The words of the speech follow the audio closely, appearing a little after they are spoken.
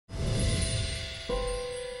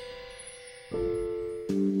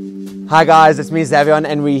Hi guys, it's me Zavion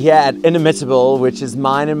and we're here at Inimitable, which is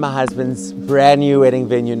mine and my husband's brand new wedding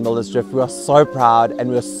venue in Mildersdrift. We are so proud and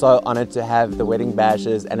we're so honored to have the wedding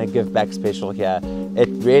bashes and a give back special here. It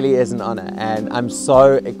really is an honor and I'm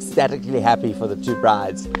so ecstatically happy for the two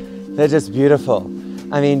brides. They're just beautiful.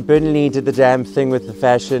 I mean, Burnley did the damn thing with the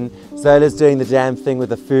fashion, Zola's doing the damn thing with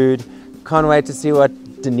the food. Can't wait to see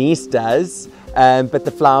what Denise does. But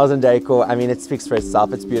the flowers and decor, I mean, it speaks for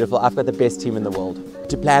itself. It's beautiful. I've got the best team in the world.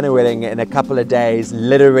 To plan a wedding in a couple of days,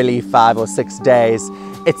 literally 5 or 6 days,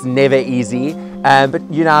 it's never easy. But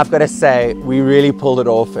you know, I've got to say, we really pulled it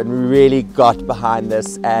off and we really got behind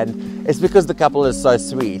this. And it's because the couple is so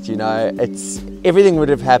sweet, you know. Everything would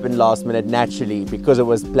have happened last minute naturally because it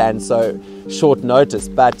was planned so short notice.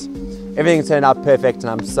 But everything turned out perfect and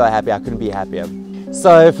I'm so happy. I couldn't be happier.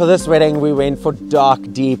 So for this wedding, we went for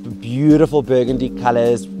dark, deep, beautiful burgundy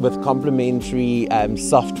colors with complementary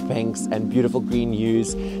soft pinks and beautiful green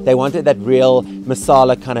hues. They wanted that real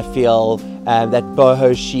masala kind of feel, that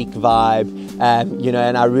boho chic vibe, you know,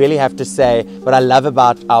 and I really have to say, what I love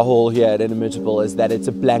about our hall here at Inimitable is that it's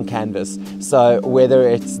a blank canvas. So whether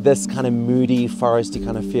it's this kind of moody, foresty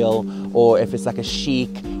kind of feel, or if it's like a chic,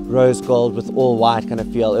 rose gold with all white kind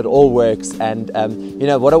of feel, it all works. And you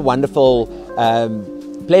know, what a wonderful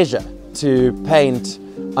pleasure to paint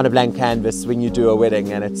on a blank canvas when you do a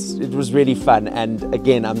wedding, and it was really fun. And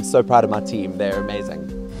again, I'm so proud of my team. They're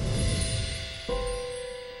amazing.